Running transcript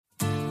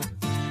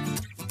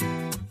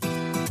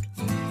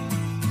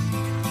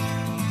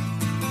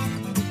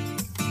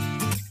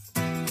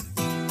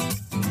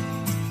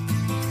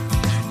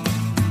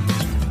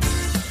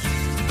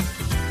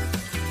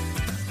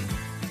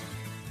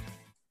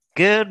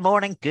Good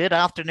morning, good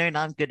afternoon,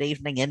 and good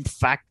evening. In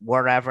fact,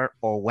 wherever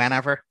or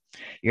whenever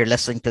you're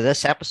listening to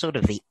this episode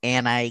of the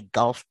NI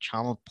Golf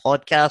Channel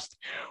podcast,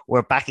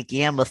 we're back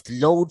again with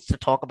loads to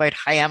talk about.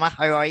 Hi, Emma.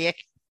 How are you?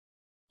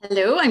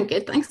 Hello, I'm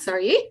good. Thanks. How are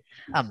you?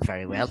 I'm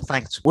very well,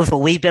 thanks. With a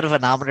wee bit of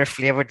an amateur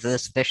flavour to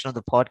this edition of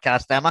the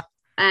podcast, Emma.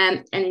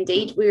 And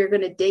indeed, we are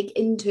going to dig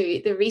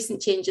into the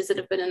recent changes that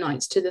have been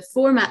announced to the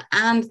format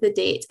and the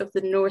date of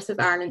the North of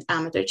Ireland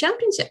Amateur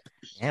Championship.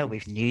 Yeah,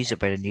 we've news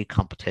about a new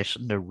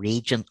competition, the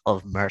Region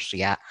of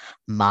Murcia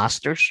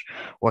Masters,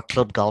 where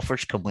club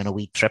golfers can win a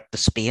wee trip to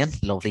Spain.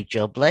 Lovely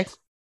job, like.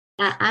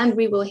 And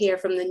we will hear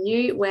from the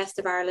new West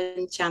of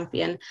Ireland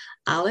champion,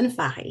 Alan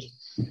Fahey.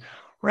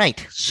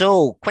 Right,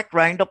 so quick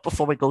roundup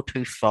before we go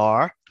too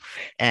far.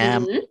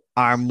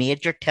 Our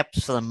major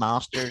tips for the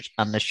Masters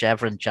and the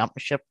Chevron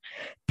Championship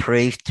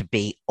proved to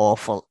be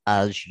awful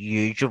as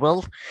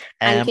usual.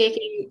 I'm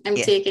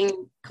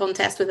taking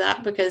contest with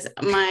that because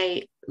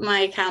my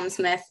Cam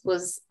Smith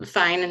was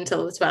fine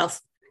until the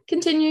 12th.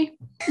 Continue.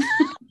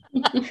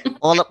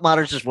 All that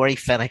matters is where he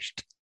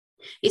finished.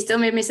 He still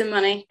made me some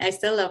money. I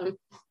still love him.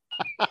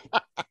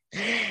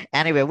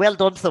 Anyway, well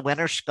done to the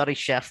winners, Scotty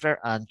Scheffler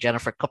and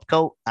Jennifer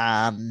Kupko,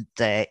 and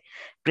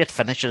great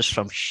finishes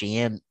from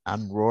Shane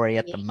and Rory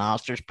at the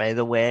Masters, by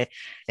the way.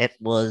 It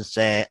was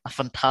a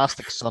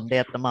fantastic Sunday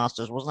at the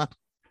Masters, wasn't it?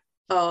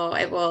 Oh,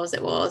 it was.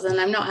 And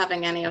I'm not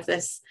having any of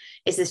this.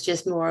 Is this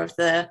just more of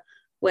the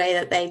way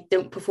that they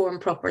don't perform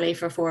properly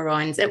for 4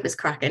 rounds? It was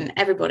cracking.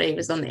 Everybody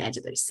was on the edge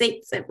of their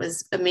seats. It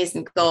was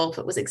amazing golf.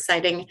 It was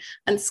exciting.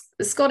 And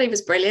Scotty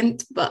was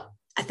brilliant, but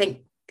I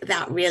think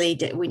that really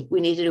did. We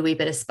needed a wee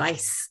bit of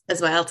spice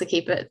as well to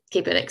keep it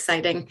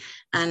exciting,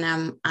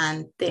 and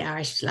the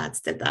Irish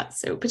lads did that.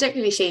 So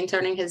particularly Shane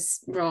turning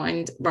his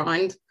round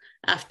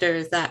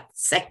after that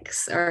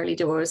 6 early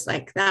doors,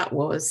 like that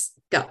was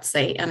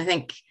gutsy. And I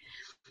think,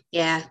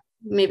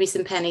 maybe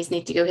some pennies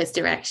need to go his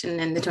direction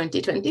in the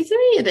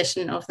 2023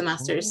 edition of the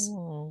Masters.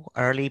 Ooh,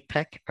 early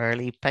pick for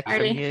you.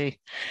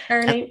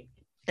 Early.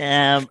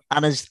 And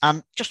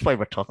just while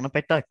we're talking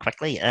about that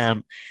quickly,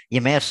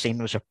 you may have seen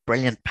there was a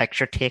brilliant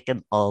picture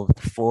taken of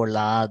the 4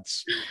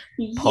 lads,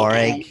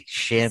 Porrig,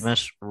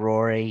 Seamus,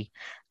 Rory,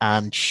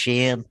 and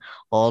Shane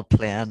all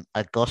playing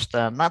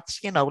Augusta. And that's,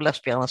 let's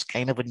be honest,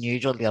 kind of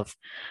unusual. You have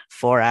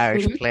 4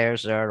 Irish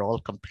players there all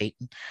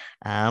competing.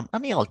 And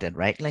they all did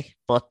rightly.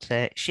 But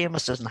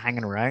Seamus isn't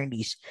hanging around.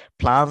 He's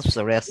plans for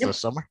the rest of the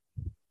summer.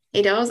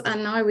 He does,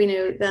 and now we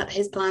know that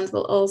his plans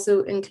will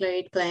also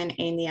include playing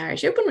in the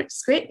Irish Open, which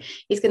is great.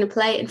 He's going to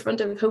play in front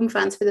of home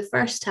fans for the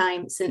first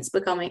time since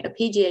becoming a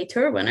PGA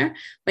Tour winner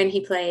when he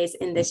plays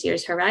in this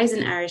year's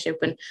Horizon Irish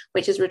Open,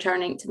 which is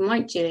returning to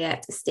Mount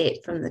Juliet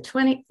Estate from the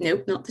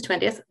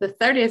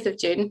 30th of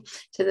June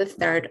to the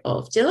 3rd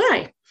of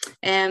July.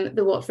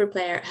 The Watford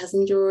player has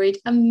enjoyed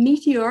a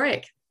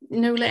meteoric,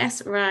 no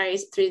less,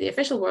 rise through the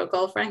official World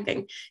Golf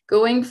Ranking,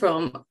 going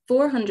from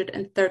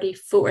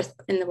 434th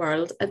in the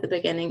world at the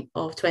beginning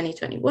of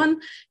 2021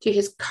 to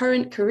his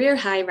current career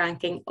high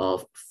ranking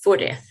of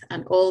 40th,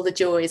 and all the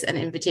joys and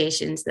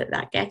invitations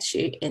that gets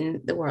you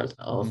in the world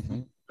of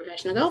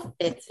professional golf.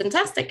 It's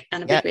fantastic,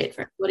 and it'd be great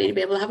for everybody to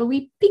be able to have a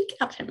wee peek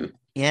at him.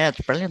 Yeah,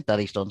 it's brilliant that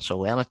he's done so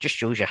well. It just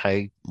shows you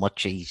how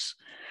much he's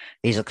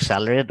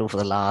accelerated over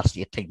the last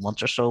 18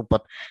 months or so,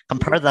 but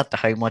compare that to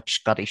how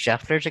much Scotty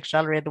Scheffler's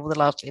accelerated over the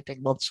last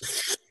 18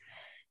 months.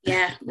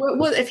 Yeah.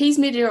 What if he's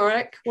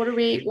meteoric?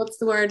 What's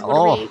the word?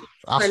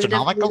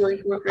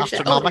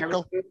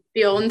 Astronomical.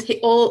 Beyond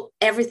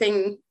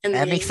everything in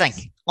anything.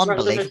 The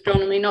world of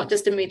astronomy, not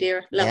just a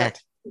meteor. Love it.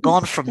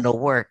 Gone from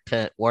nowhere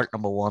to world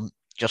number 1,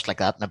 just like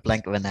that in a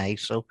blink of an eye.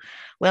 So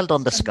well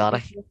done to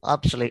Scotty.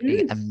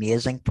 Absolutely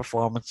amazing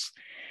performance.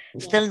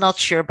 Still not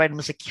sure about him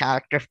as a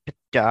character, a bit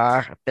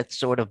dark, a bit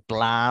sort of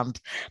bland,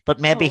 but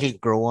maybe he'll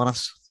grow on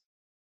us.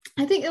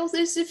 I think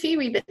there's a few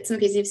wee bits and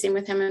pieces you've seen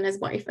with him and his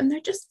wife, and they're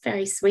just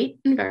very sweet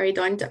and very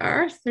down to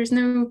earth.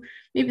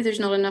 Maybe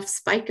there's not enough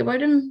spike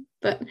about him,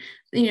 but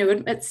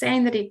it's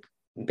saying that he'd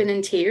been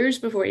in tears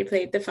before he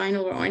played the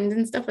final round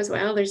and stuff as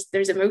well.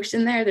 There's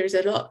emotion there. There's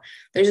a lot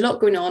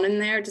going on in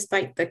there,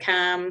 despite the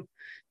calm,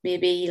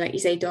 maybe, like you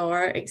say,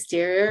 dour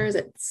exterior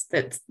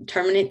that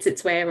terminates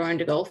its way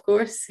around a golf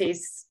course.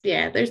 There's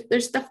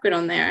stuff going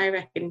on there, I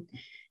reckon.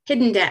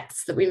 Hidden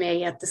depths that we may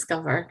yet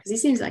discover, because he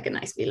seems like a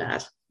nice wee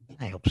lad.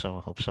 I hope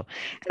so.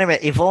 Anyway,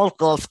 Evolve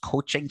Golf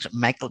Coaching's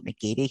Michael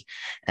McGeady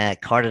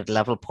carded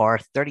level par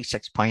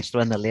 36 points to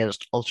win the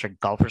latest Ulster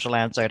Golfers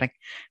Alliance outing,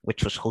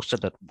 which was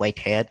hosted at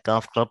Whitehead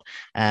Golf Club.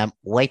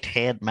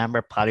 Whitehead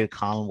member Paddy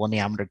O'Connell won the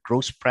amateur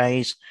gross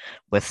prize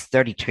with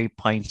 32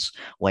 points,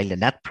 while the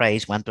net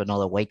prize went to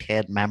another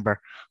Whitehead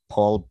member,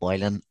 Paul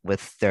Boylan,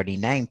 with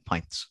 39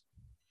 points.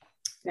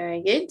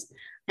 Very good.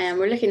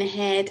 We're looking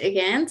ahead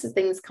again to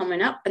things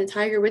coming up, and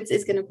Tiger Woods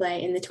is going to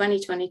play in the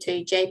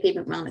 2022 JP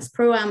McManus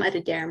Pro-Am at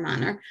Adair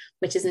Manor,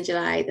 which is in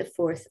July the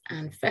 4th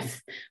and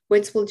 5th.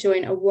 Woods will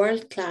join a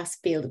world-class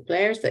field of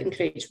players that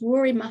includes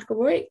Rory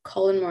McIlroy,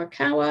 Colin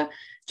Morikawa,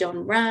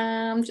 John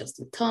Ram,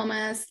 Justin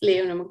Thomas,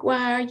 Leona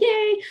Maguire,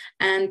 yay,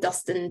 and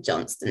Dustin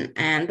Johnston.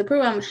 And the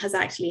programme has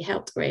actually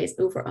helped raise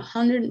over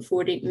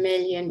 €140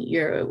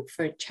 million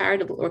for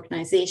charitable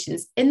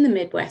organisations in the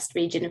Midwest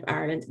region of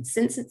Ireland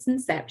since its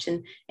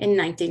inception in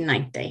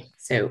 1990.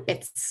 So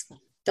it's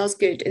does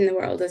good in the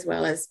world as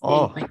well as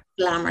being quite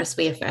glamorous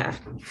affair.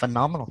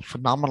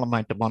 Phenomenal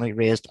amount of money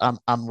raised,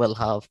 and will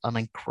have an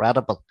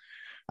incredible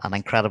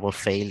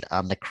field,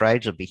 and the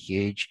crowds will be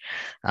huge.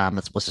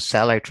 It was a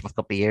sellout from a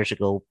couple of years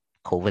ago.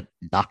 COVID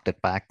knocked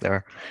it back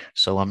there,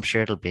 so I'm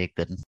sure it'll be a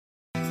good one.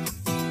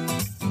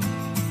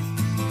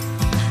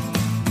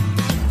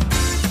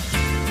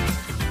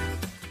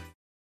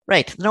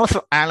 Right, the North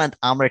of Ireland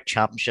Amateur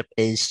Championship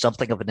is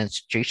something of an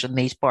institution in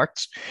these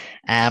parts.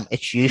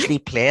 It's usually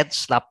played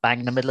slap bang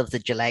in the middle of the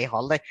July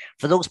holiday.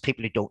 For those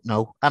people who don't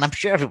know, and I'm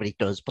sure everybody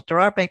does, but there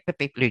are people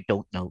who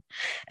don't know.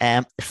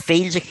 The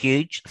fields are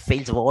huge. The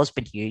fields have always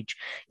been huge.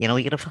 You know,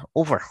 you could have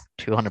over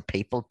 200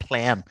 people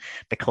playing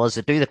because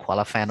they do the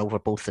qualifying over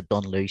both the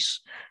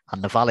Dunluce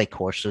and the Valley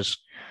courses,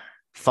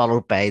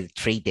 followed by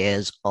 3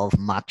 days of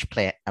match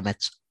play. And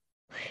it's,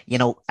 you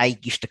know, I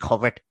used to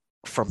cover it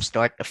from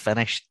start to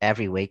finish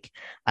every week,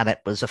 and it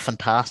was a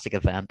fantastic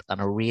event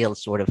and a real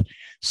sort of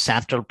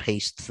central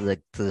piece to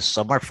the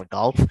summer for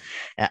golf.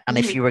 And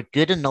if you were a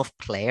good enough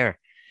player,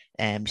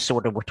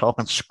 sort of we're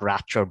talking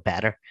scratch or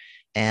better,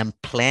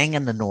 playing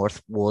in the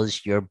North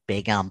was your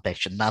big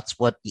ambition. That's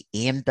what you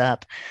aimed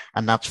at,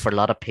 and that's for a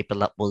lot of people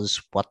that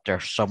was what their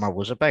summer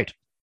was about.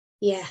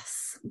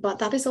 Yes, but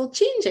that is all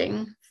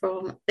changing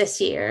from this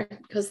year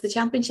because the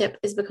championship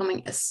is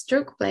becoming a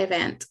stroke play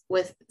event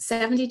with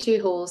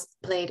 72 holes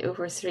played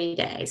over 3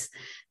 days.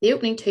 The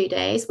opening 2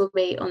 days will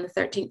be on the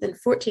 13th and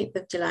 14th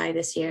of July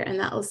this year, and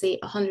that will see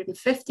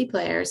 150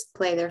 players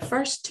play their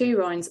first 2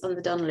 rounds on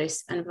the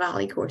Dunluce and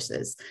Valley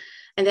courses.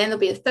 And then there'll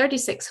be a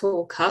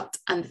 36-hole cut,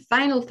 and the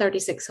final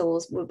 36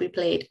 holes will be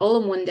played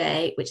all in one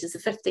day, which is the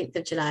 15th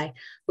of July,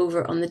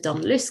 over on the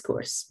Dunluce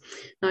course.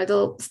 Now,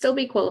 there'll still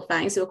be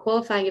qualifying, so a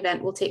qualifying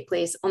event will take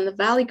place on the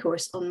Valley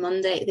course on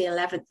Monday, the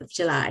 11th of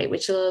July,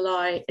 which will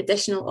allow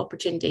additional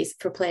opportunities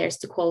for players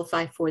to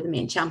qualify for the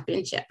main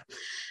championship.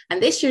 And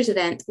this year's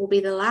event will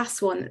be the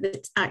last one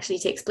that actually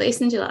takes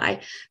place in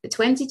July. The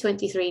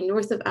 2023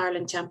 North of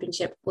Ireland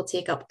Championship will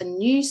take up a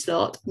new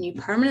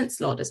permanent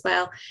slot as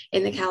well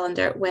in the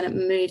calendar when it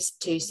moves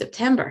to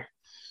September.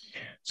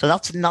 So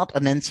that's not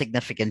an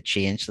insignificant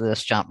change to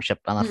this championship.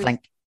 And I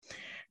think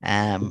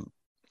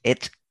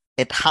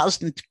it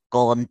hasn't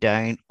gone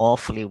down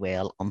awfully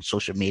well on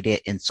social media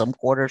in some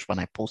quarters when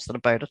I posted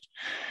about it.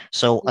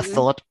 So I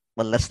thought,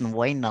 well, listen,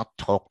 why not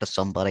talk to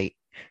somebody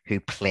who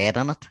played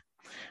in it?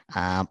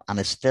 And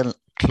is still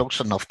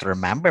close enough to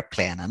remember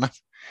playing in it.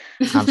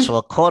 And so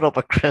I caught up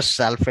with Chris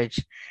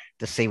Selfridge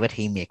to see what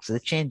he makes of the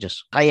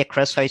changes. Hiya,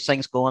 Chris. How's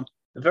things going?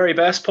 The very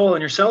best, Paul,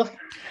 and yourself?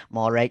 I'm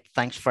all right.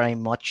 Thanks very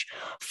much.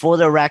 For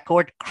the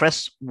record,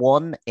 Chris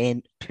won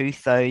in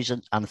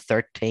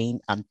 2013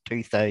 and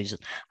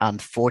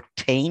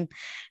 2014.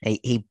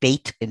 He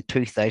beat in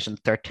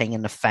 2013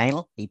 in the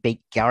final. He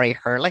beat Gary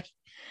Hurley.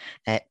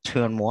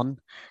 2-1,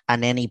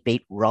 and then he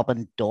beat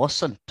Robin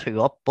Dawson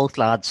 2-up. Both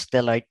lads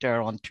still out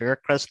there on tour,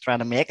 Chris, trying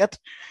to make it.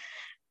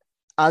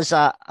 As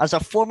a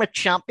former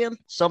champion,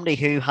 somebody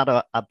who had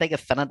a big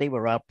affinity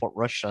with Radport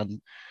Rush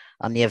and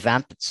the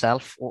event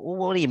itself,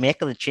 what do you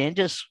make of the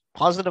changes?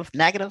 Positive,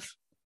 negative?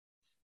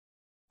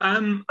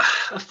 I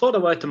thought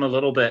about them a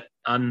little bit,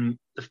 and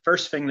the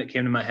first thing that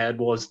came to my head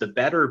was the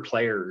better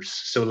players.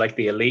 So like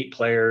the elite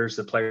players,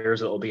 the players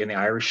that will be in the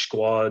Irish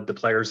squad, the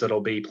players that will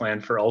be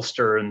playing for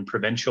Ulster and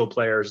provincial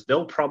players,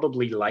 they'll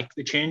probably like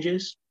the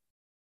changes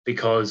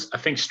because I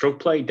think stroke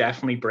play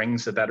definitely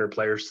brings the better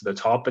players to the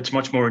top. It's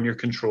much more in your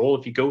control.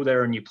 If you go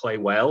there and you play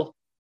well,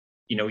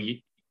 you know, you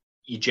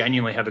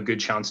genuinely have a good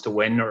chance to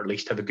win or at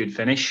least have a good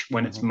finish.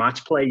 When it's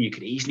match play, you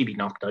could easily be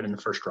knocked out in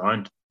the first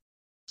round.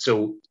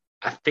 So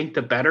I think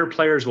the better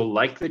players will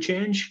like the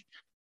change,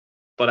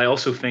 but I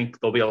also think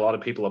there'll be a lot of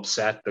people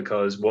upset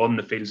because one,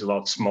 the field's a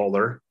lot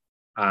smaller,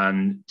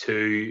 and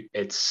two,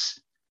 it's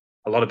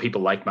a lot of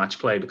people like match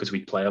play because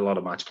we play a lot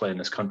of match play in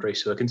this country.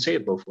 So I can see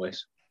it both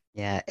ways.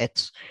 Yeah,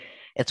 it's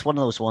one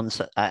of those ones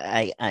that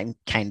I'm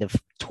kind of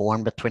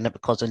torn between it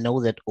because I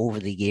know that over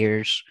the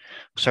years,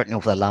 certainly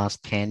over the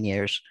last 10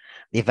 years,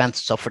 the event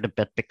suffered a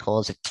bit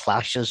because it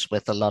clashes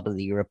with a lot of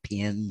the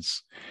European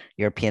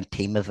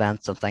team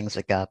events and things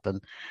like that.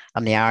 And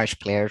the Irish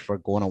players were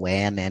going away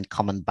and then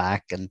coming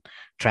back and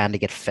trying to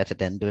get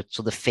fitted into it.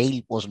 So the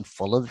field wasn't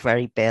full of the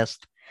very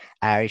best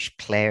Irish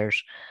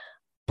players.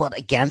 But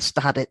against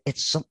that,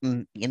 it's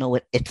something, you know,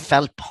 it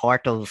felt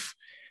part of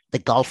the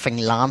golfing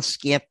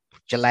landscape.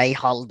 July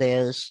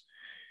holidays,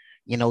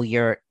 you know,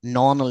 your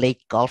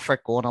non-elite golfer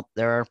going up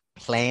there,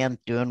 playing,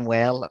 doing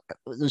well.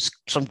 There's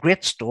some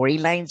great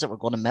storylines that we're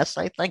going to miss,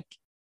 I think.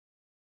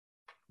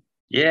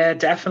 Yeah,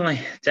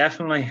 definitely.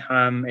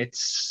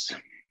 It's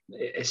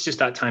just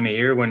that time of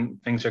year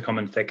when things are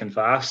coming thick and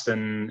fast.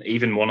 And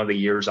even one of the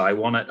years I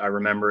won it, I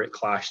remember it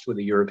clashed with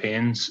the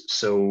Europeans.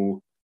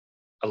 So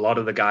a lot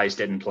of the guys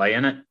didn't play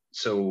in it.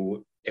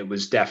 So it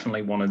was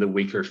definitely one of the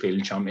weaker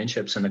field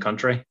championships in the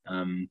country.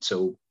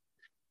 So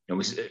it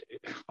was,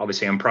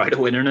 obviously I'm proud of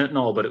winning it and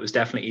all, but it was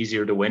definitely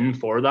easier to win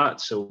for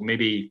that. So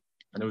maybe,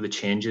 I know the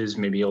changes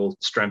maybe will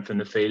strengthen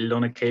the field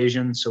on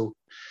occasion. So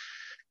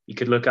you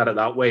could look at it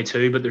that way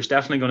too, but there's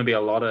definitely going to be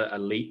a lot of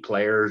elite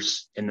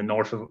players in the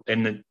north of,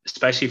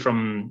 especially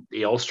from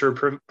the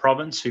Ulster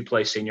province who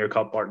play Senior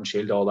Cup, Barton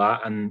Shield, all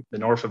that. And the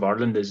north of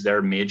Ireland is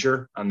their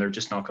major, and they're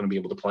just not going to be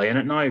able to play in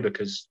it now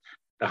because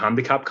the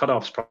handicap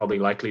cutoff is probably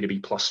likely to be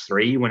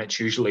 +3 when it's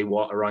usually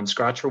around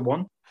scratch for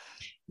 1.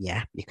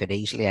 Yeah, you could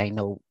easily. I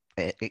know,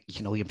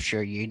 I'm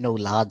sure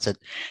lads that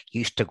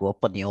used to go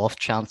up on the off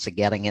chance of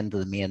getting into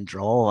the main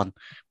draw, and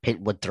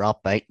people would drop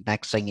out.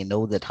 Next thing you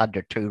know, they'd had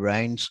their 2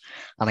 rounds,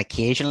 and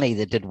occasionally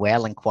they did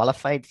well and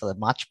qualified for the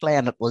match play,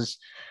 and it was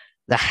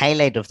the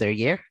highlight of their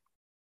year.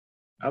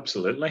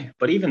 Absolutely,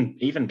 but even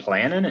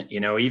playing in it,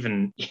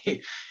 even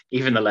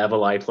even the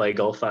level I play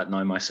golf at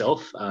now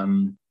myself.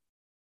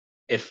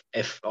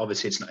 If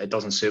obviously it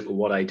doesn't suit with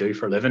what I do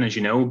for a living, as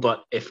you know,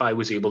 but if I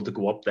was able to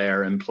go up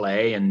there and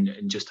play and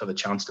just have a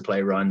chance to play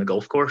around the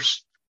golf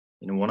course,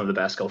 one of the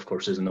best golf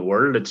courses in the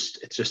world, it's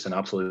just an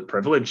absolute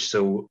privilege.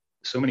 So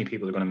many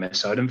people are going to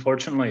miss out,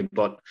 unfortunately,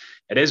 but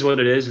it is what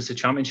it is. It's a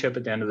championship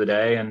at the end of the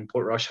day, and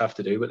Portrush have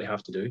to do what they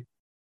have to do.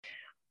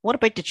 What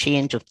about the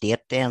change of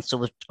date then?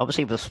 So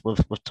obviously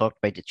we've talked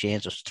about the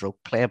change of stroke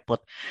play,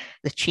 but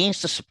the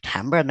change to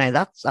September now,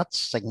 that's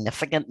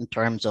significant in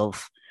terms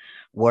of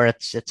where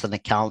it sits on the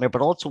calendar,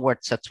 but also where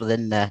it sits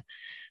within the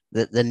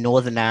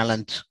Northern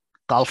Ireland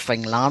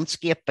golfing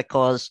landscape,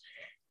 because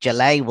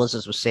July was,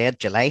 as we said,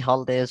 July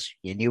holidays.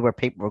 You knew where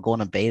people were going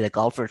to be. The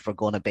golfers were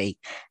going to be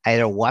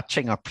either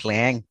watching or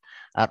playing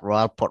at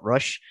Royal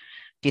Portrush.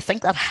 Do you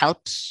think that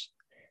helps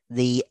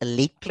the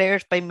elite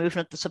players by moving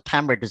it to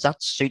September? Does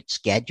that suit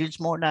schedules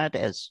more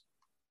nowadays?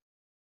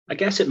 I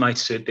guess it might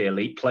suit the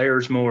elite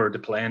players more to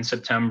play in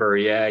September.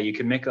 Yeah, you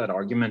can make that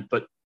argument,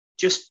 but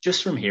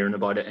just from hearing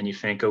about it, and you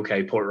think,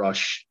 okay,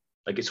 Portrush,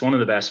 like, it's one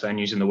of the best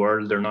venues in the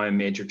world. They're now a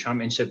major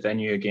championship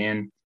venue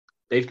again.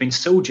 They've been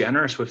so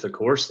generous with the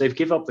course. They've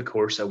given up the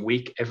course a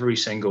week every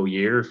single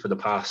year for the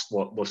past,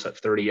 what was it,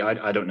 30?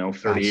 I don't know,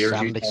 30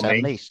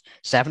 years.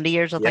 70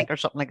 years, I think, or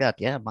something like that.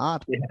 Yeah,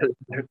 mad. Yeah,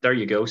 there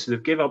you go. So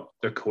they've given up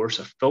their course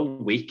a full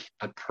week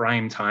at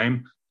prime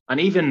time. And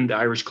even the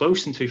Irish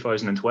Close in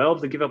 2012,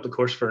 they give up the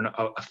course for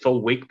a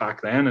full week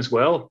back then as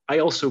well. I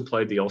also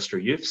played the Ulster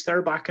Youths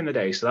there back in the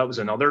day, so that was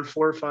another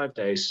 4 or 5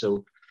 days.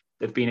 So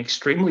they've been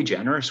extremely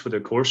generous with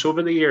their course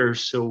over the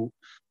years. So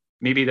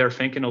maybe they're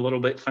thinking a little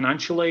bit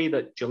financially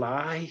that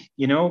July,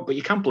 but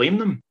you can't blame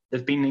them.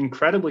 They've been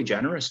incredibly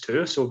generous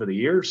to us over the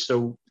years.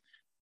 So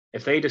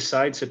if they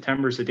decide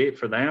September's the date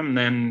for them,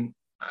 then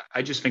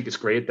I just think it's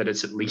great that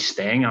it's at least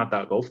staying at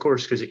that golf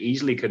course, because it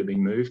easily could have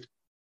been moved.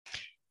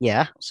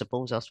 Yeah, I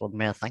suppose that's what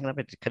I'm thinking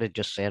about. You could have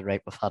just said,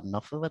 right, we've had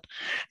enough of it.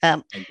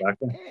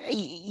 Exactly.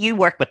 You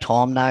work with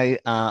Tom now,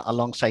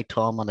 alongside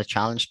Tom on the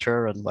Challenge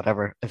Tour and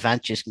whatever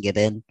events you can get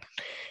in.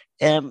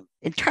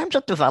 In terms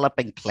of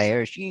developing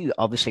players, you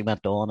obviously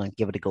went on and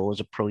give it a go as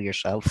a pro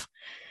yourself.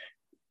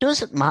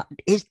 Does it matter?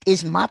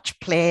 Is match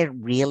play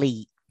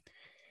really?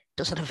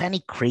 Does it have any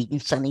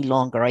credence any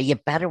longer? Are you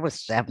better with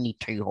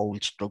 72-hole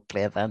stroke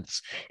play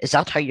events? Is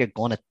that how you're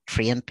going to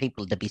train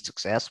people to be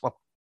successful?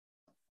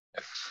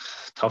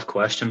 Tough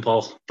question,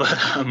 Paul. But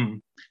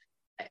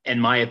in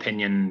my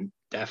opinion,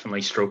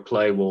 definitely stroke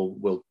play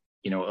will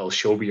it'll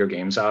show where your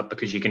game's at,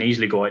 because you can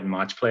easily go out and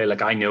match play.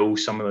 Like, I know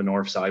some of the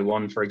Norths I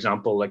won, for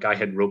example, like I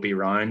had ropey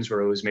rounds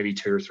where I was maybe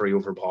 2 or 3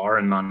 over par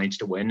and managed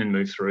to win and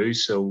move through.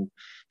 So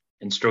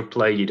in stroke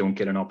play, you don't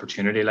get an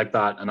opportunity like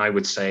that. And I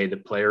would say the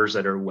players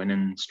that are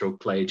winning stroke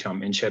play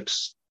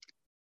championships,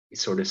 you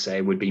sort of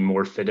say, would be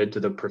more fitted to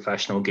the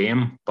professional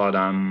game. But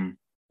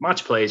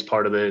match play is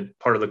part of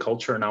the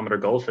culture in amateur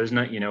golf, isn't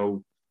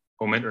it?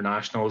 Home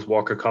internationals,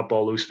 Walker Cup,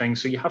 all those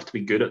things. So you have to be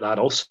good at that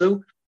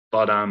also.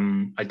 But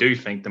I do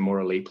think the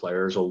more elite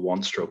players will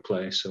want stroke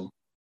play. So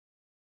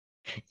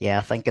yeah,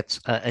 I think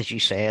it's as you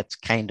say, it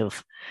kind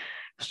of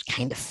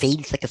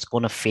feels like it's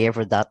going to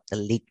favour that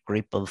elite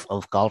group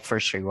of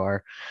golfers who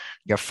are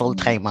your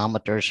full-time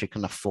amateurs who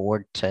can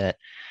afford to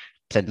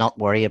not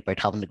worry about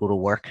having to go to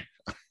work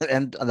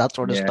and that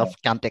sort of stuff,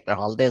 can't take their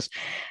holidays.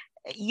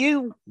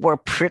 You were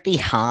pretty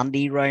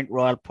handy around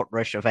Royal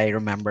Portrush, if I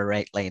remember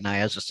rightly. Now,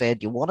 as I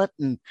said, you won it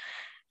in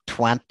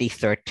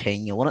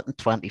 2013, you won it in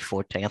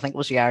 2014. I think it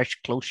was the Irish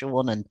Closer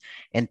one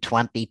in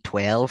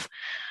 2012.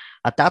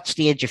 At that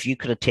stage, if you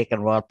could have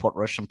taken Royal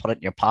Portrush and put it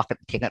in your pocket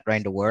and taken it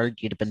around the world,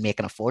 you'd have been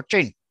making a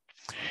fortune.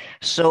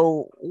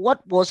 So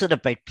what was it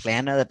about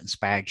playing that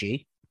inspired you?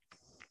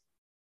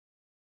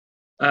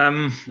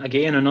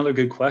 Again, another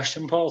good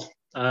question, Paul.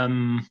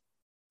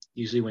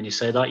 Usually when you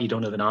say that, you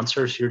don't have an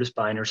answer, so you're just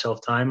buying yourself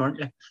time, aren't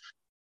you?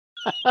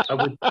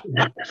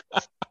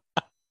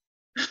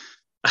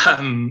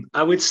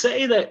 I would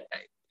say that,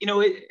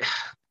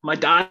 my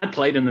dad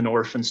played in the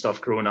North and stuff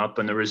growing up,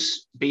 and there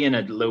was, being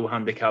a low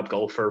handicap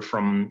golfer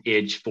from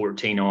age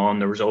 14 on,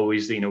 there was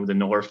always, the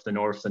North.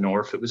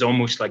 It was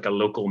almost like a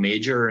local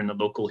major and a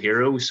local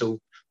hero. So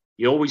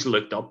you always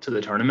looked up to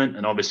the tournament,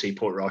 and obviously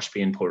Portrush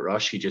being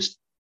Portrush, you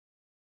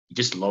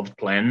just loved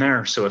playing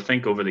there. So I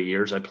think over the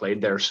years I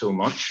played there so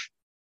much,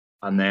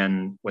 and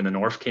then when the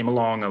North came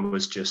along,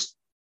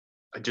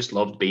 I just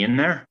loved being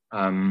there.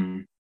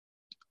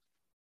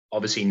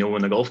 Obviously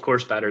knowing the golf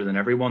course better than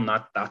everyone,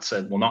 that's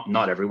a, well,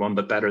 not everyone,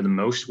 but better than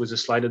most, was a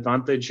slight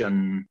advantage.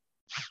 And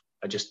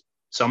I just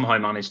somehow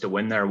managed to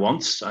win there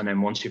once. And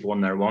then once you've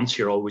won there once,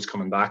 you're always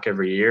coming back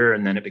every year.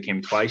 And then it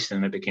became twice,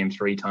 and it became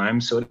 3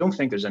 times. So I don't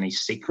think there's any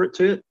secret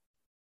to it.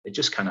 It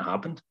just kind of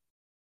happened.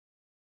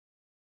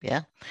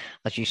 Yeah,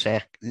 as you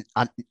say,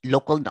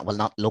 local, well,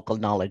 not local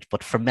knowledge,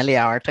 but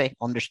familiarity,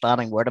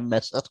 understanding where to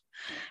miss it,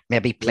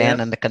 maybe playing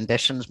in the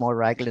conditions more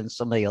regularly than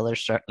some of the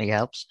others certainly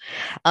helps.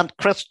 And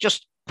Chris,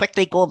 just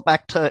quickly going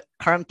back to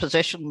current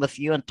position with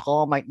you and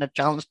Tom out in the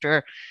Challenge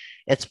Tour,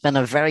 it's been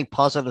a very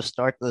positive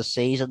start to the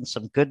season,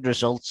 some good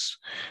results.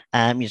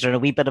 You're in a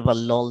wee bit of a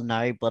lull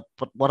now, but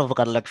what have we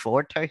got to look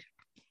forward to?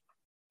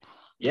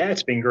 Yeah,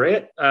 it's been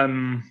great.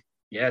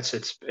 Yeah,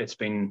 it's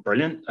been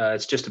brilliant.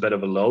 It's just a bit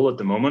of a lull at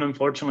the moment.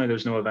 Unfortunately,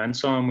 there's no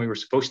events on. We were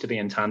supposed to be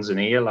in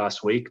Tanzania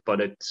last week, but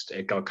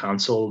it got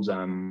cancelled.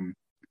 And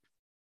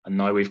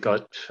now we've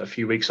got a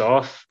few weeks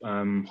off.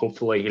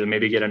 Hopefully, he'll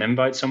maybe get an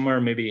invite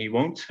somewhere. Maybe he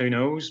won't. Who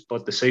knows?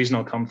 But the season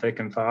will come thick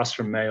and fast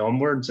from May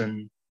onwards,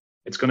 and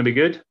it's going to be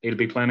good. He'll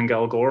be playing in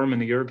Galgorm in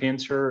the European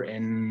Tour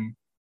in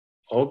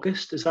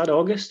August. Is that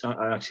August?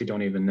 I actually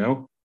don't even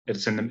know.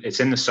 It's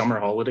in the summer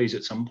holidays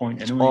at some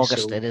point. It's anyway,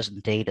 August, so. It is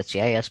indeed. It's the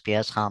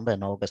ASPS Honda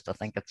in August. I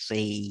think it's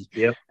the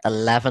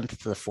 11th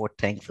to the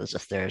 14th is a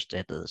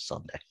Thursday to the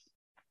Sunday.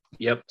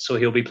 Yep. So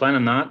he'll be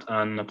playing that,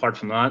 and apart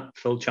from that,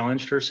 full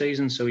Challenge Tour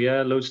season. So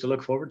yeah, loads to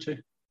look forward to.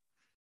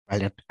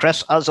 Brilliant.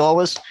 Chris, as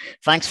always,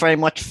 thanks very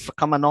much for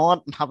coming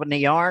on and having a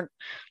yarn.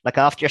 Look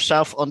after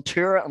yourself on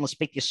tour, and we'll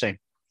speak to you soon.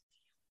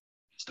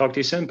 Let's talk to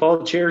you soon,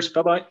 Paul. Cheers.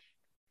 Bye-bye.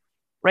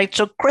 Right.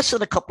 So Chris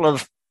had a couple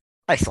of,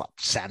 I thought,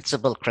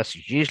 sensible. Chris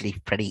is usually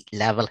pretty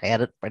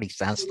level-headed, pretty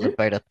sensible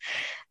about it.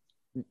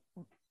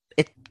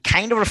 It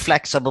kind of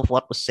reflects some of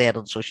what was said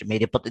on social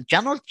media, but the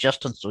general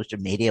gist on social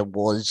media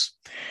was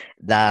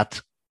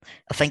that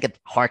I think it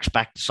harks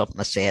back to something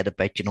I said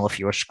about, if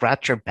you were a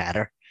scratcher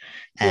better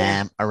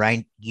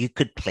around, you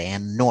could play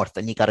in North,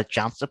 and you got a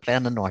chance to play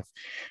in the North.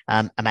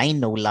 And I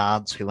know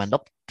lads who end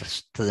up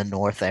to the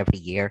North every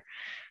year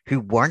who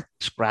weren't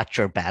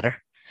scratcher better,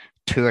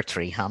 2 or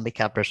 3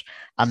 handicappers,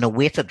 and they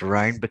waited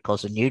around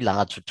because the new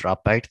lads would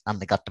drop out and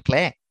they got to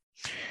play.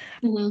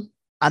 Mm-hmm.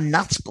 And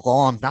that's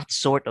gone. That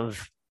sort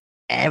of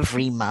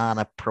every man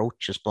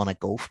approach is going to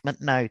go from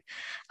it now.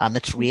 And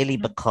it's really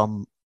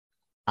become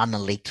an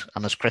elite.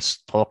 And as Chris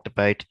talked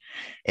about,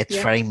 it's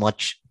very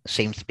much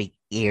seems to be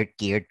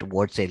geared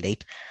towards the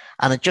elite.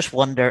 And I just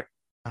wonder,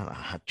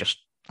 I'm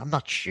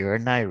not sure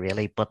now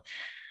really, but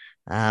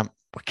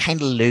we're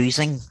kind of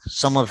losing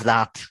some of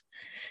that,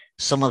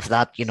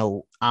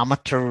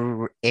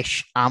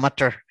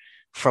 amateur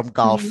from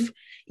golf,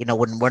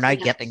 when we're now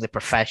getting the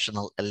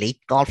professional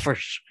elite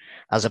golfers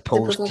as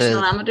opposed the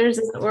professional to amateurs,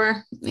 as it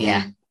were.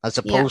 As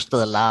opposed to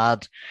the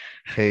lad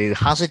who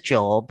has a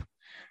job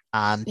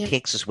and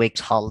takes his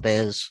week's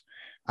holidays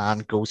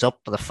and goes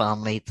up with the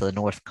family to the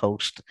North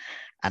Coast,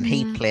 and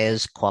he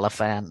plays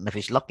qualifying, and if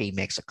he's lucky he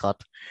makes a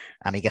cut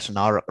and he gets an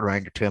hour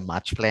around or 2 of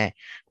match play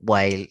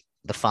while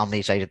the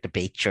family's out at the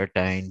beach or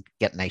down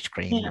getting ice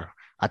cream or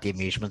at the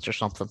amusements or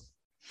something.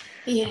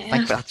 I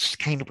think that's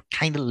kind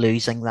of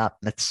losing that,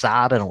 and it's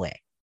sad in a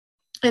way.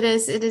 It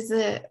is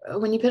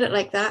when you put it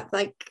like that,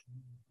 like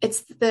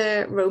it's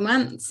the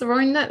romance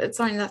around it.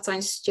 That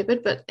sounds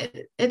stupid, but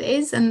it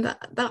is, and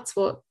that's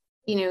what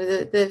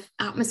the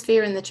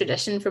atmosphere and the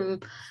tradition from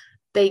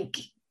big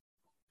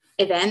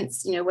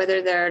events,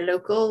 whether they're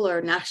local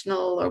or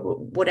national or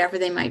whatever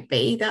they might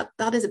be,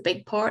 that is a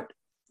big part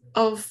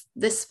of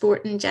this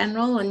sport in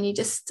general. And you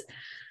just,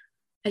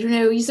 I don't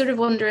know, you sort of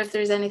wonder if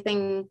there's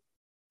anything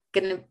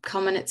going to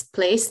come in its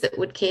place that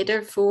would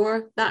cater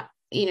for that,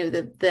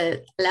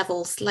 the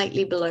level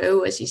slightly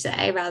below, as you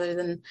say, rather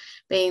than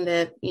being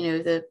the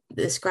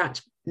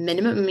scratch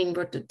minimum. I mean,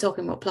 we're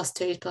talking about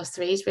 +2s,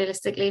 +3s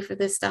realistically for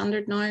this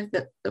standard now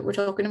that we're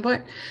talking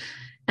about.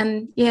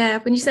 And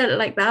when you said it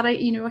like that,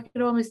 you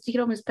could almost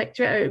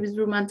picture it. It was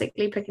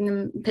romantically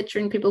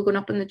picturing people going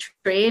up in the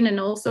train and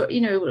also,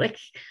 like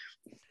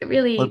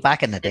really. Well,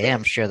 back in the day,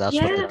 I'm sure that's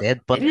what they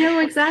did. But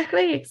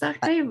exactly.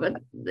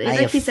 But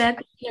like you said,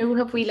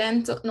 have we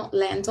not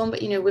lent on,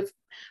 but we've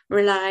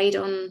relied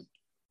on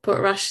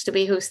Portrush to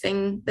be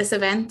hosting this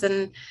event,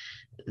 and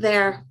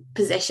their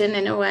position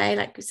in a way,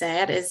 like we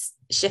said, is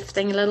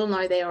shifting a little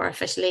now. They are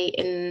officially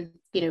in.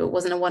 It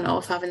wasn't a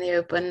one-off having the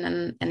Open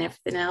and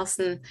everything else,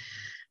 and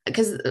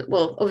because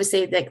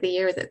obviously like the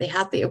year that they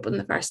had the Open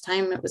the first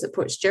time, it was at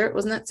Port Stewart,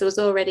 wasn't it? So it was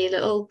already a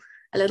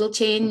little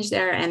change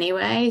there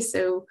anyway.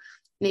 So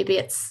maybe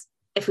it's,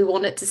 if we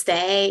want it to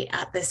stay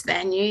at this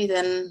venue,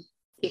 then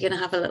you're going to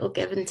have a little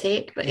give and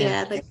take. But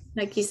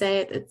like you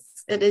say,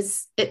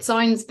 it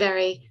sounds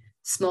very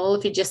small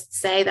if you just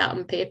say that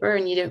on paper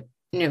and you don't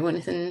know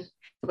anything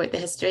about the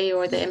history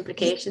or the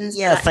implications.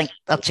 Yeah, I think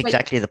that's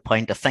exactly the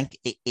point. I think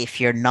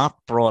if you're not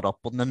brought up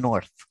in the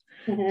north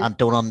and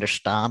don't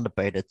understand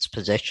about its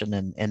position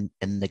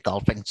in the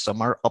golfing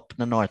summer up in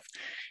the north,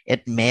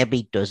 it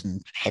maybe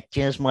doesn't hit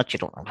you as much. You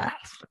don't know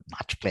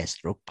match play,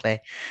 stroke play.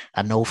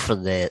 I know for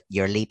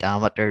your elite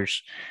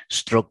amateurs,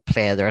 stroke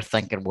play, they're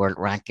thinking world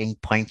ranking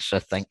points, they're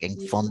thinking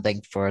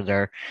funding for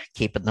their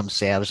keeping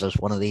themselves as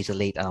one of these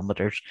elite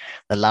amateurs.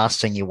 The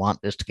last thing you want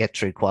is to get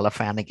through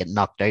qualifying and get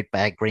knocked out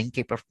by a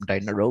greenkeeper from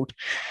down the road.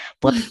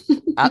 But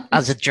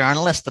as a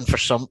journalist and for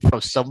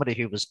somebody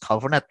who was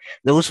covering it,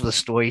 those were the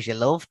stories you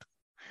loved.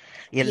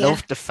 You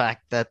loved the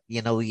fact that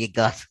you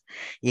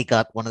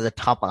got one of the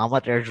top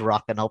amateurs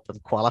rocking up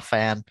and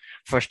qualifying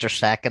first or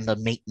second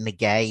and meeting the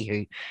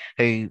guy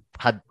who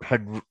had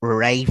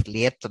arrived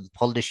late and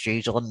pulled his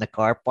shoes on in the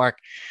car park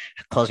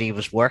because he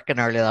was working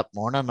early that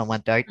morning and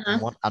went out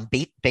and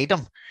beat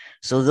him.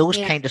 So those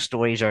kind of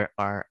stories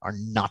are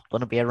not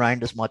going to be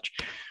around as much,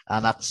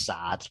 and that's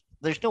sad.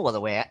 There's no other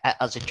way.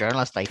 As a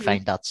journalist, I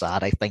find that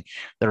sad. I think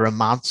the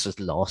romance is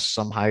lost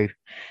somehow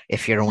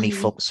if you're only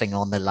focusing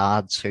on the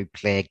lads who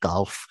play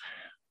golf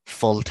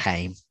full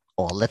time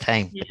all the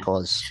time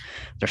because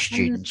they're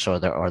students or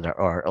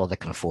they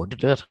can afford to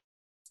do it.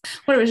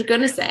 What I was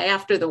going to say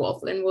after the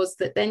waffling was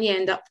that then you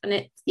end up,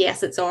 and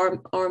it's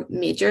our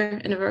major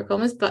in inverted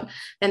commas, but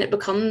then it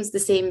becomes the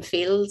same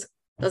field,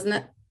 doesn't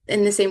it?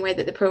 In the same way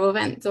that the pro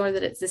events are,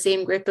 that it's the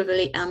same group of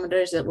elite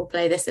amateurs that will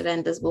play this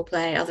event as will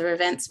play other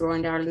events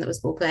around Ireland, that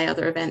will play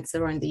other events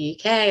around the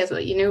UK as well.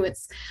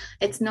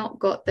 It's not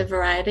got the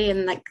variety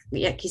and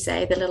like you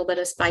say, the little bit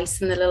of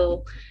spice and the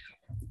little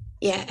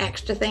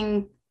extra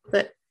thing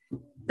that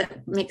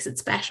makes it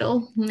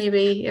special.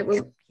 Maybe it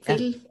will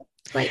feel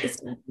quite as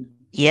special.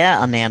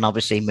 Yeah, and then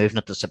obviously moving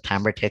it to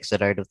September takes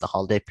it out of the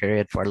holiday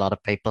period for a lot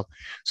of people.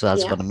 So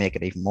that's going to make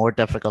it even more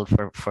difficult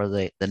for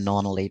the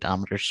non-elite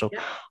amateurs. So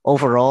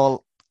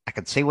overall, I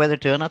can see why they're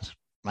doing it.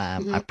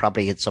 I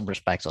probably in some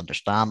respects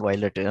understand why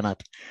they're doing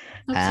it.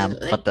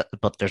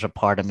 But there's a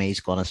part of me who's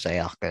going to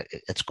say,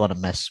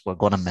 we're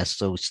going to miss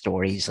those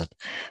stories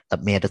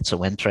that made it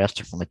so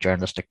interesting from a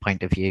journalistic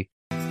point of view.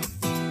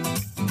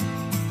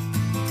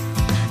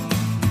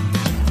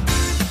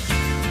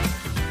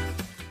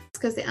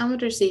 Because the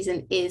amateur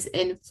season is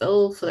in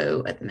full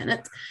flow at the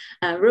minute.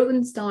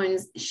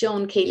 Robenstown's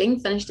Sean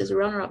Keeling finished as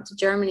runner-up to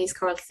Germany's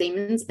Carl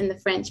Siemens in the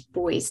French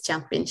Boys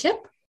Championship.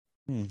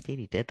 Indeed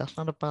he did. That's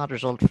not a bad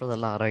result for the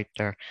lad out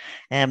there.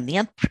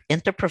 The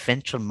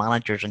interprovincial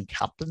managers and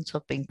captains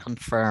have been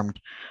confirmed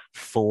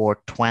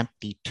for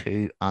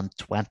 22 and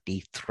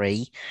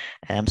 23.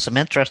 Some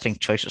interesting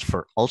choices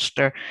for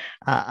Ulster.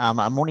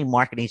 I'm only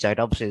marking these out.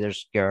 Obviously,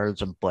 there's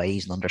girls and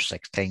boys and under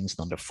 16s and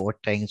under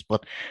 14s,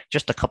 but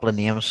just a couple of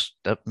names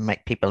that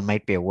people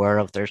might be aware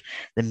of. There's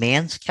the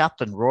men's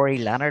captain, Rory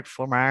Leonard,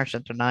 former Irish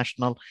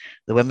international.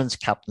 The women's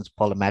captain's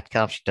Paula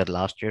Metcalf. She did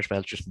last year as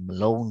well, just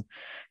Malone.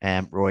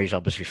 Rory's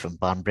obviously from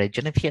Banbridge.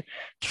 And if you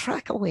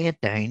track away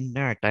down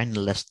the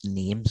list of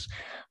names,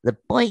 the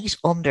boys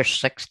under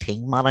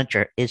 16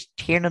 manager is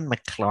Tiernan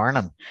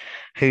McLaren,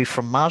 who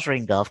from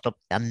Mazarine Golf Club,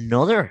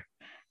 another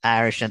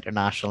Irish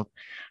international,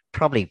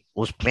 probably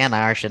was playing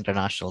Irish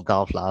international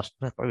golf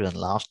probably in the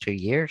last 2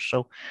 years.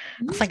 So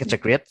I think it's a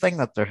great thing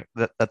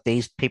that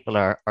these people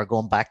are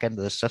going back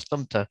into the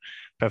system to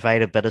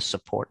provide a bit of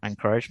support and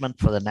encouragement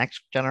for the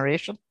next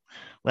generation.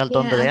 Well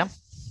done to them.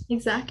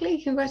 Exactly.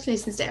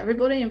 Congratulations to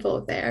everybody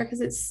involved there,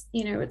 because it's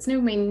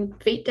no mean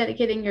feat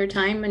dedicating your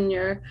time and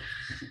your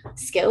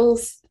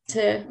skills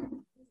to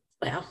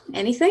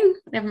anything,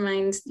 never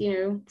mind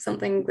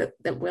something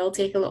that will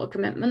take a lot of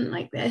commitment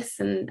like this,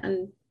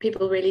 and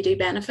people really do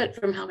benefit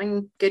from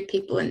having good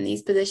people in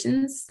these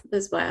positions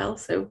as well.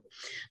 So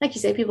like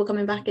you say, people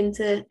coming back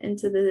into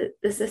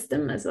the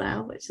system as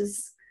well, which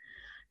is,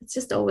 it's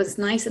just always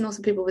nice. And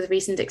also people with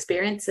recent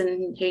experience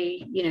and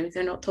who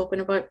they're not talking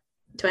about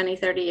 20,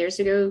 30 years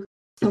ago.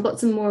 I've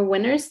got some more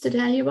winners to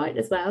tell you about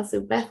as well.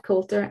 So Beth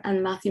Coulter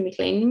and Matthew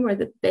McLean were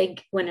the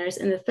big winners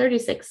in the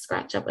 36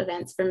 scratch-up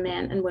events for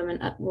men and women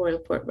at Royal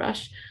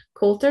Portrush.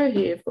 Coulter,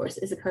 who of course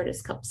is a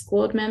Curtis Cup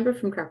squad member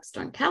from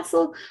Kirkstone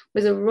Castle,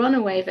 was a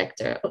runaway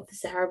victor of the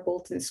Sarah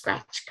Bolton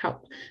Scratch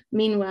Cup.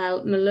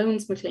 Meanwhile,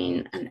 Malone's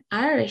McLean, an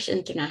Irish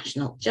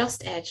international,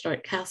 just edged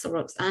out Castle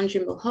Rock's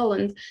Andrew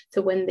Mulholland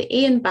to win the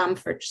Ian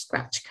Bamford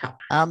Scratch Cup.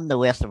 And the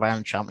West of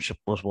Ireland Championship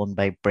was won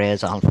by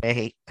Bres Alan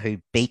Fahey, who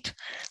beat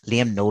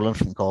Liam Nolan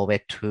from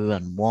Galway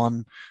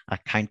 2-1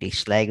 at County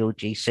Sligo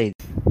GC.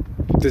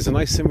 There's a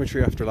nice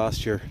symmetry after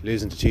last year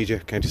losing to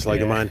TJ, County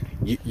Sligo man.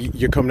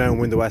 You come down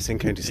and win the West End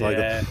County Sligo.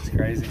 Yeah, it's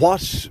crazy.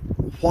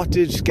 What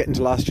did getting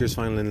to last year's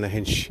final in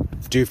Lahinch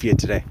do for you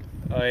today?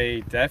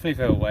 I definitely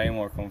felt way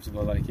more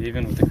comfortable, like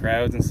even with the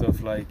crowds and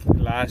stuff. Like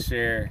last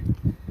year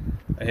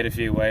I hit a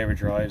few waiver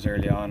drives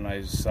early on. I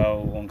was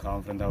so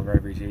unconfident over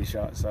every tee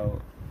shot,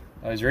 so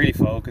I was really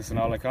focused and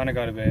all. I kind of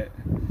got a bit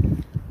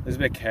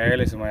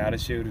careless in my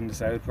attitude in the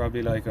south,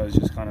 probably. Like I was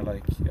just kind of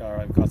like, all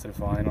right, I've got to the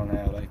final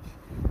now, like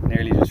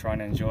nearly just trying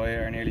to enjoy it,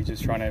 or nearly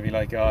just trying to be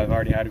like, oh, I've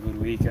already had a good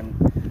week and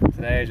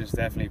today I just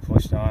definitely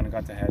pushed on and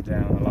got the head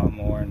down a lot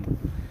more, and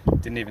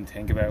didn't even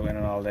think about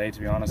winning all day, to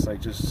be honest.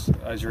 Like,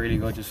 I was really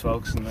good, just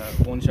focusing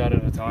one shot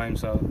at a time.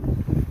 So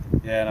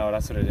yeah, no,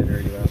 that's what I did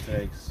really well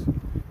today.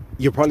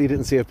 You probably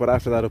didn't see it, but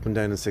after that up and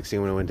down in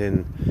 16 when I went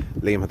in,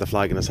 Liam had the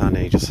flag in his hand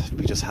and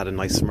we just had a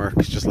nice smirk.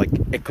 It's just like,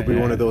 it could be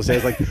one of those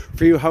days. Like,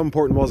 for you, how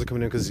important was it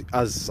coming in? Because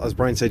as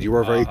Brian said, you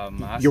were very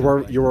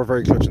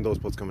very clutch in those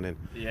putts coming in.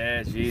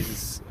 Yeah,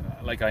 Jesus.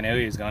 Like, I knew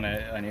he was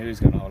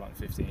gonna hold on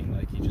 15.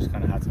 Like, you just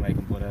kind of had to make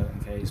him put out in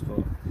case.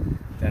 But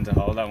then to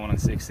hold that one on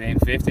 16,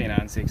 15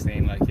 and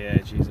 16, like, yeah,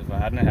 Jesus, if I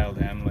hadn't held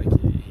him, like,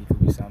 he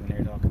could be standing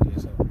here talking to you.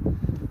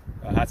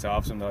 So hats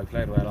off to him, though. I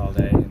played well all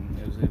day, and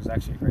it was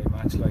actually a great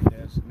match. Like, yeah,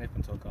 it was nip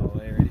and tuck all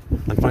day, really.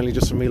 And finally,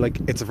 just for me, like,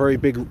 it's a very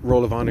big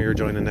roll of honour you're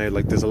joining now.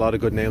 Like, there's a lot of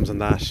good names on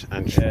that,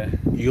 and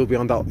you'll be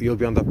on that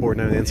board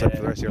now on the inside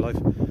for the rest of your life.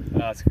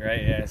 Oh, that's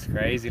great. Yeah, it's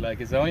crazy.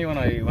 Like, it's only when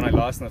I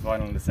lost in the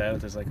final in the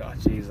South, it's like, oh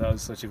geez, that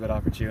was such a good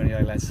opportunity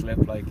I let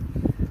slip. Like,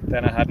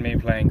 then I had me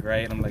playing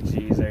great, and I'm like,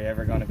 geez, are you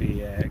ever going to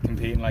be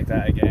competing like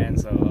that again?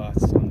 So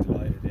I'm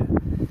delighted.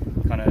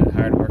 Yeah, kind of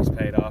hard work's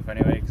paid off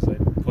anyway, because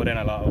I put in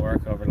a lot of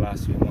work over the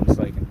last few months,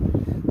 like,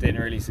 and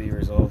didn't really see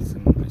results,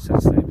 and I just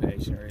had to stay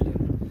patient, really.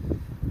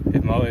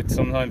 And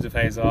sometimes it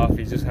pays off.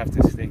 You just have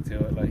to stick to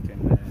it, like,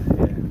 and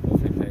yeah,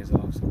 hopefully it pays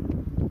off. So.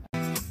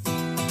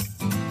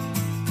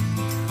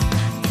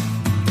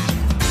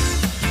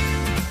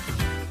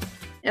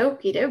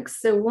 Okie doke.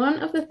 So one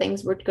of the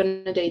things we're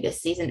going to do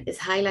this season is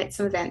highlight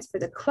some events for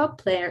the club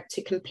player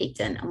to compete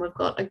in. And we've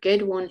got a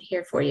good one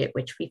here for you,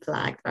 which we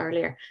flagged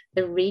earlier.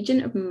 The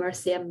Region of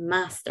Murcia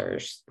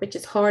Masters, which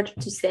is hard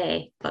to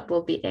say, but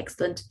will be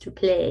excellent to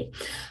play.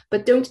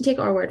 But don't take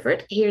our word for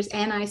it. Here's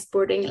NI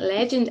Sporting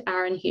legend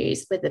Aaron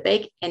Hughes with the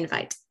big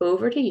invite.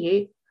 Over to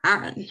you,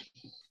 Aaron.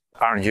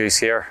 Aaron Hughes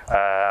here.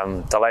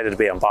 Delighted to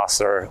be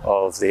ambassador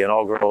of the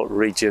inaugural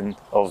Region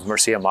of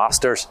Murcia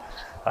Masters.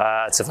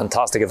 It's a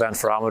fantastic event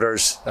for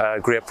amateurs,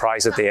 great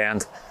prize at the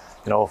end.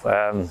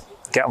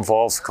 Get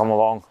involved, come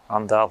along,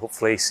 and I'll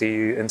hopefully see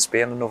you in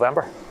Spain in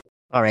November.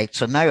 All right,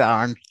 so now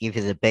Aaron gave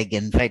you the big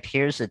invite.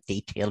 Here's the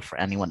detail for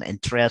anyone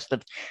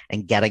interested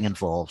in getting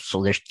involved.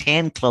 So there's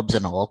 10 clubs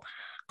in all,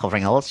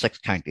 covering all 6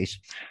 counties,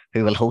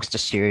 who will host a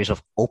series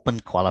of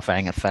open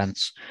qualifying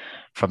events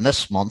from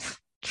this month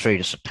through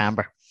to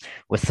September,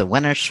 with the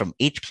winners from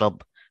each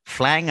club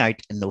flying out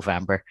in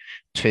November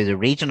to the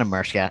Region of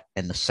Murcia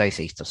in the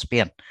southeast of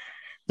Spain.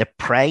 The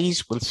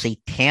prize will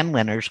see 10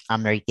 winners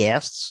and their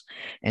guests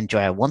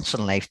enjoy a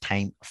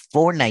once-in-a-lifetime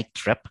 4-night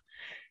trip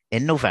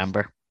in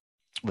November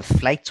with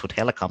flights,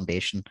 hotel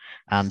accommodation,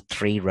 and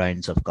 3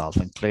 rounds of golf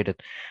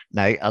included.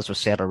 Now, as we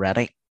said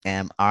already,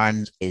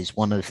 Aaron is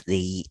one of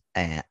the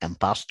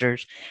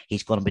ambassadors.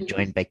 He's going to be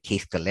joined by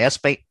Keith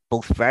Gillespie,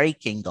 both very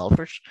keen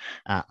golfers,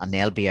 and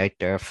they'll be out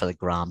there for the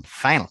grand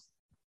final.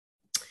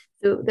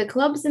 So the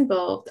clubs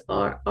involved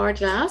are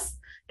Ardglass,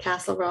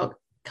 Castle Rock,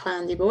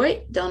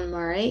 Clandyboy,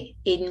 Dunmurray,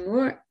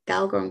 Edenmore,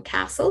 Galgorm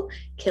Castle,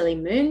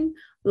 Killymoon,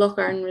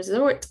 Lochgarn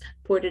Resort,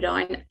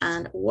 Portadown,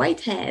 and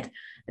Whitehead.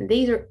 And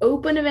these are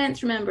open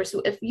events, remember. So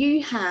if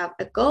you have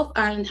a Golf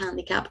Ireland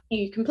handicap,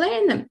 you can play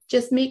in them.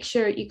 Just make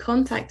sure you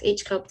contact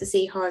each club to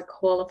see how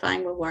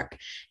qualifying will work.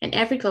 And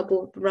every club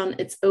will run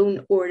its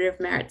own order of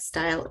merit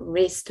style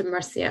Race to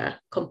Murcia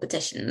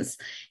competitions.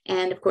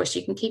 And of course,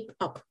 you can keep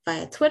up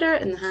via Twitter,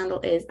 and the handle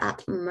is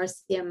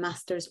 @Murcia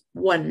Masters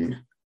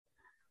 1.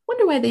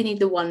 Wonder why they need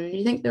the 1.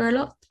 You think there are a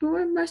lot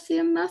more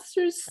Murcia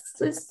Masters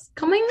is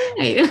coming?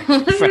 I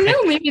don't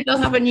know. Maybe they'll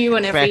have a new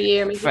one every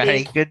year. Maybe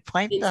very good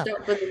point.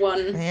 Start with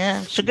 1.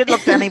 Yeah. So good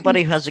luck to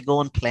anybody who has a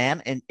go and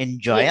playing.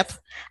 Enjoy it.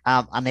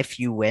 And if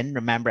you win,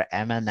 remember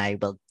Emma and I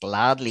will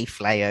gladly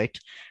fly out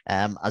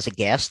as a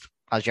guest,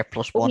 as your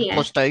 +1,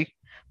 +2,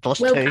 +2.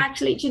 Well,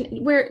 actually,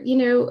 we're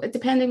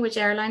depending which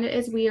airline it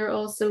is, we are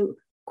also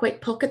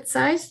quite pocket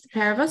sized, the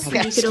pair of us. So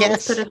you could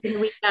always put us in a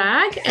wee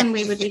bag, and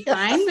we would be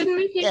fine, wouldn't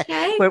we?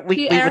 Okay.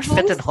 We would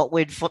fit in hold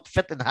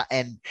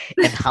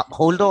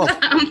on.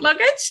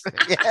 Luggage.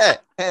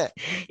 Yeah.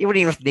 You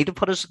wouldn't even need to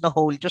put us in the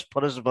hole. Just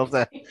put us above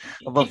the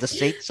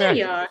seats there.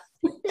 There you are.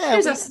 Yeah,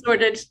 there's us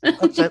sorted.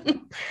 That's it.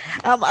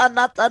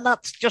 And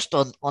that's just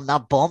on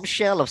that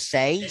bombshell of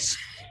size.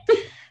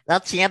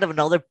 That's the end of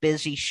another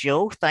busy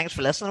show. Thanks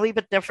for listening. A wee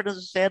bit different, as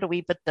I said,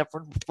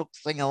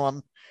 focusing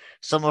on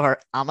some of our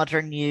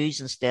amateur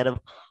news instead of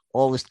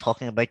always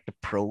talking about the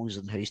pros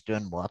and who's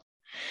doing what.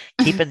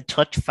 Keep in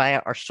touch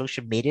via our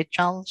social media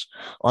channels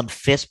on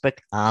Facebook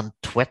and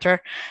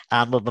Twitter,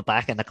 and we'll be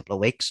back in a couple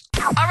of weeks.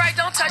 All right,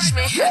 don't touch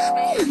me.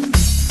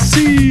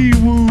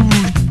 Seawood,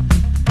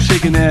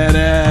 shaking that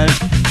ass,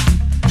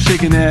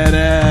 shaking that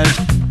ass,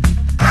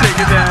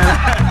 shaking that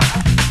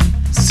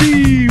ass.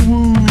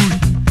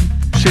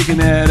 Seawood, shaking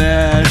that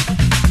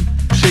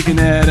ass, shaking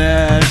that ass.